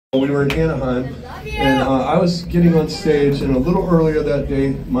We were in Anaheim, and I was getting on stage, and a little earlier that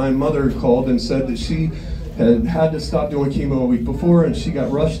day, my mother called and said that she had to stop doing chemo a week before, and she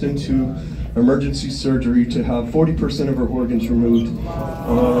got rushed into emergency surgery to have 40% of her organs removed.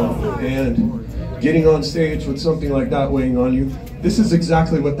 And getting on stage with something like that weighing on you, this is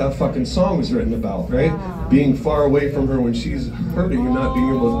exactly what that fucking song was written about, right? Being far away from her when she's hurting and not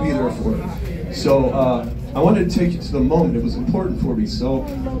being able to be there for her. So, I wanted to take you to the moment. It was important for me. So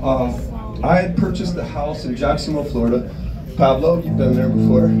I had purchased the house in Jacksonville, Florida. Pablo, you've been there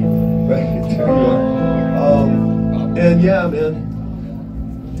before, right? There you are. And yeah, man,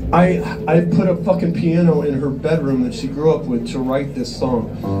 I put a fucking piano in her bedroom that she grew up with to write this song.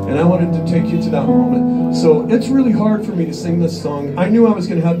 And I wanted to take you to that moment. So it's really hard for me to sing this song. I knew I was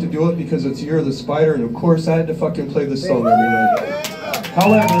going to have to do it because it's Year of the Spider, and of course I had to fucking play this song every night.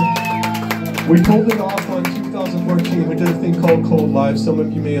 However, we pulled it off on 2014. We did a thing called Cold Live. Some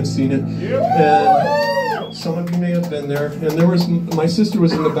of you may have seen it, and some of you may have been there. And there was my sister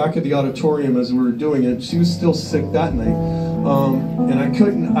was in the back of the auditorium as we were doing it. She was still sick that night, and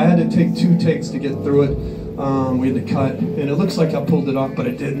I had to take 2 takes to get through it. We had to cut, and it looks like I pulled it off, but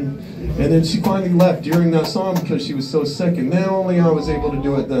I didn't. And then she finally left during that song because she was so sick, and then only I was able to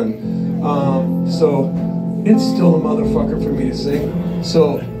do it then. So it's still a motherfucker for me to sing.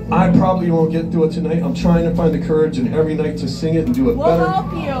 So I probably won't get through it tonight. I'm trying to find the courage in every night to sing it and do it better. We'll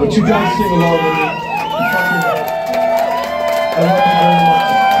help you. But you guys sing along with me. I love you very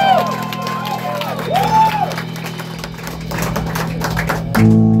much.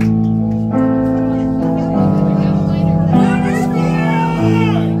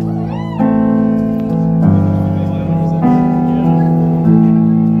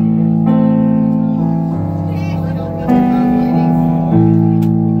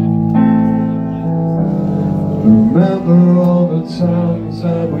 Remember all the times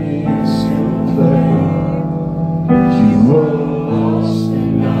that we used to play. You were lost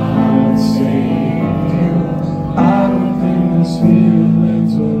and I would save you. I don't think these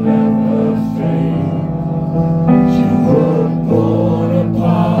feelings will ever fade. You were born a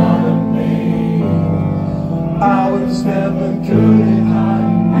part of me. I was never good at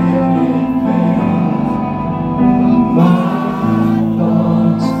hiding anything. My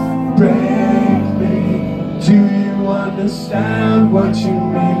thoughts break me. Do you understand what you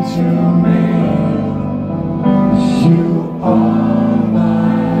mean to me? You are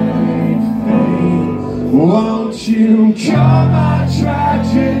my fate. Won't you cure my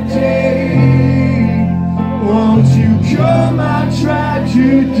tragedy? Won't you cure my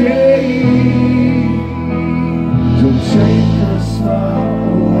tragedy? Don't take her smile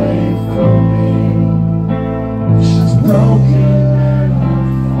away from me. She's broken and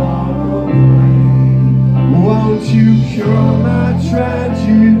I'm far away. Won't you cure my tragedy?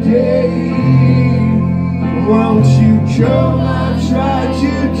 Won't you cure my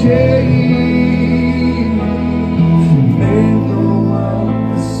tragedy? If you made the world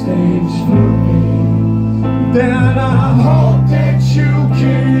the stage for me, then I hope that you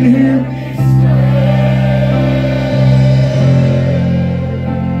can hear me say,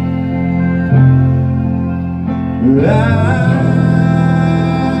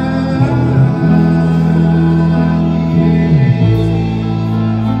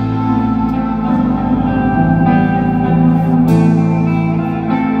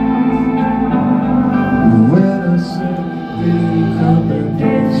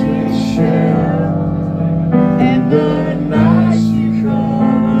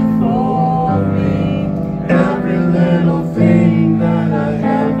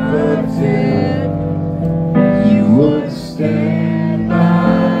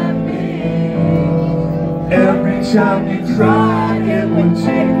 every time you cried, it would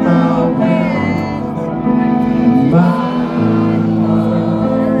take my will. My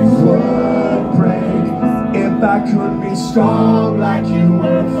heart would break if I could be strong like you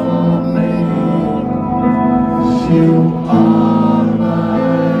were for me. You are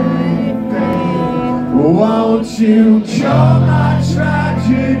my fate. Won't you cure my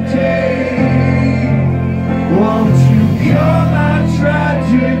tragedy? Won't you cure my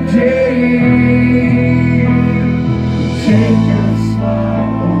tragedy? Take your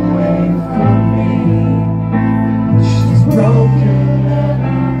smile away from me. She's broken and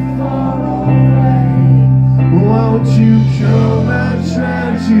I'm far away. Won't you cure my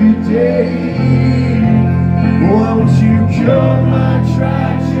tragedy? Won't you cure my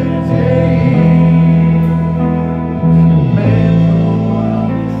tragedy? You made the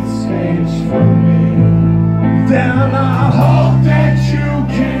world a stage for me. Then I hope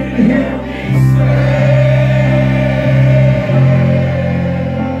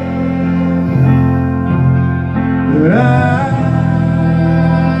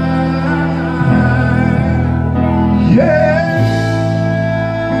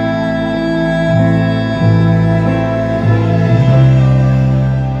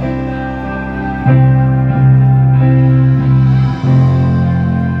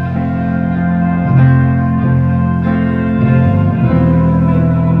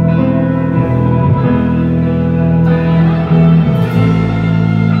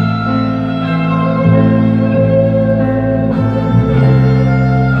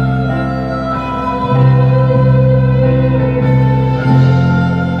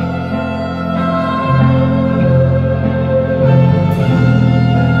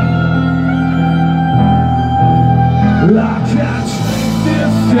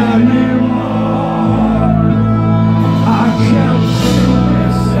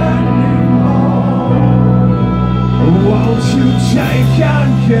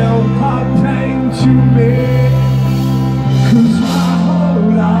will come to me.